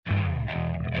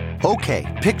Okay,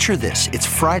 picture this. It's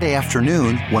Friday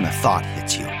afternoon when a thought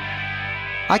hits you.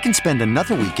 I can spend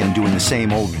another weekend doing the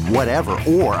same old whatever,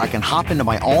 or I can hop into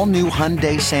my all-new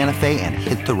Hyundai Santa Fe and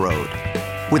hit the road.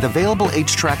 With available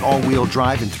H-Track all-wheel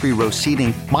drive and 3-row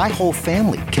seating, my whole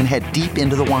family can head deep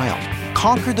into the wild.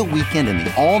 Conquer the weekend in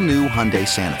the all-new Hyundai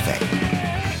Santa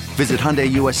Fe. Visit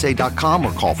HyundaiUSA.com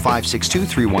or call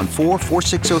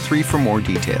 562-314-4603 for more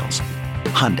details.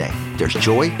 Hyundai, there's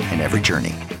joy in every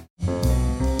journey.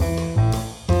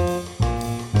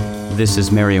 This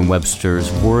is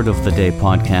Merriam-Webster's Word of the Day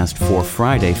podcast for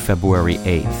Friday, February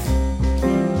 8th.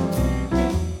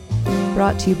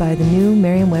 Brought to you by the new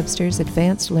Merriam-Webster's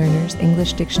Advanced Learners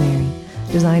English Dictionary,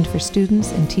 designed for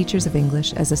students and teachers of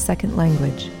English as a second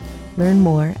language. Learn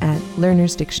more at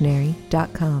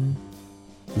learnersdictionary.com.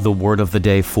 The word of the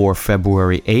day for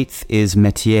February 8th is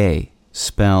métier,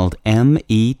 spelled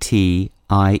M-E-T-I-E-R.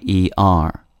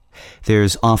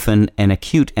 There's often an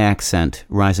acute accent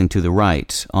rising to the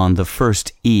right on the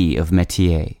first E of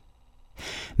métier.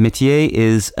 Métier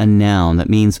is a noun that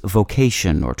means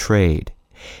vocation or trade.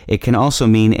 It can also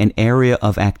mean an area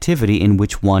of activity in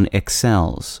which one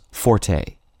excels,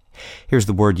 forte. Here's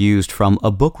the word used from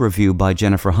a book review by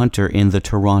Jennifer Hunter in the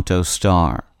Toronto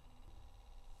Star.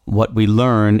 What we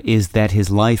learn is that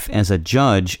his life as a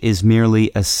judge is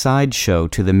merely a sideshow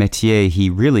to the métier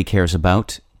he really cares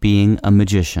about, being a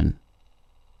magician.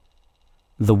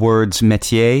 The words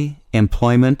métier,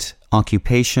 employment,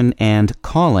 occupation, and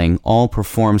calling all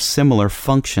perform similar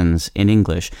functions in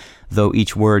English, though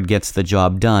each word gets the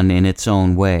job done in its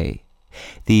own way.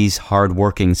 These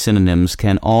hard-working synonyms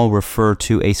can all refer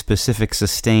to a specific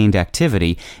sustained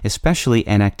activity, especially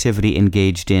an activity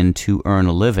engaged in to earn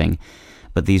a living,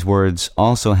 but these words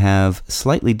also have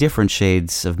slightly different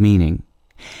shades of meaning.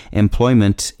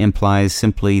 Employment implies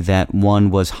simply that one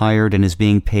was hired and is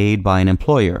being paid by an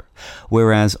employer,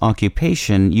 whereas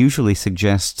occupation usually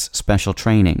suggests special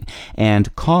training,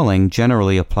 and calling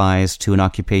generally applies to an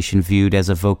occupation viewed as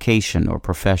a vocation or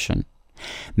profession.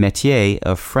 Métier,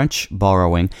 a French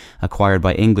borrowing acquired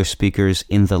by English speakers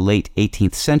in the late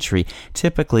 18th century,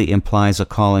 typically implies a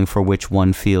calling for which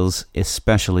one feels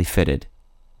especially fitted.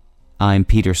 I'm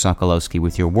Peter Sokolowski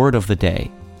with your Word of the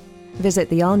Day. Visit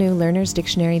the all-new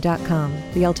learnersdictionary.com,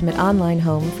 the ultimate online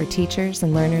home for teachers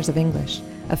and learners of English.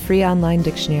 A free online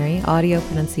dictionary, audio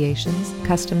pronunciations,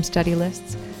 custom study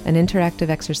lists, and interactive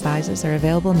exercises are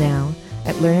available now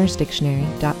at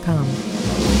learnersdictionary.com.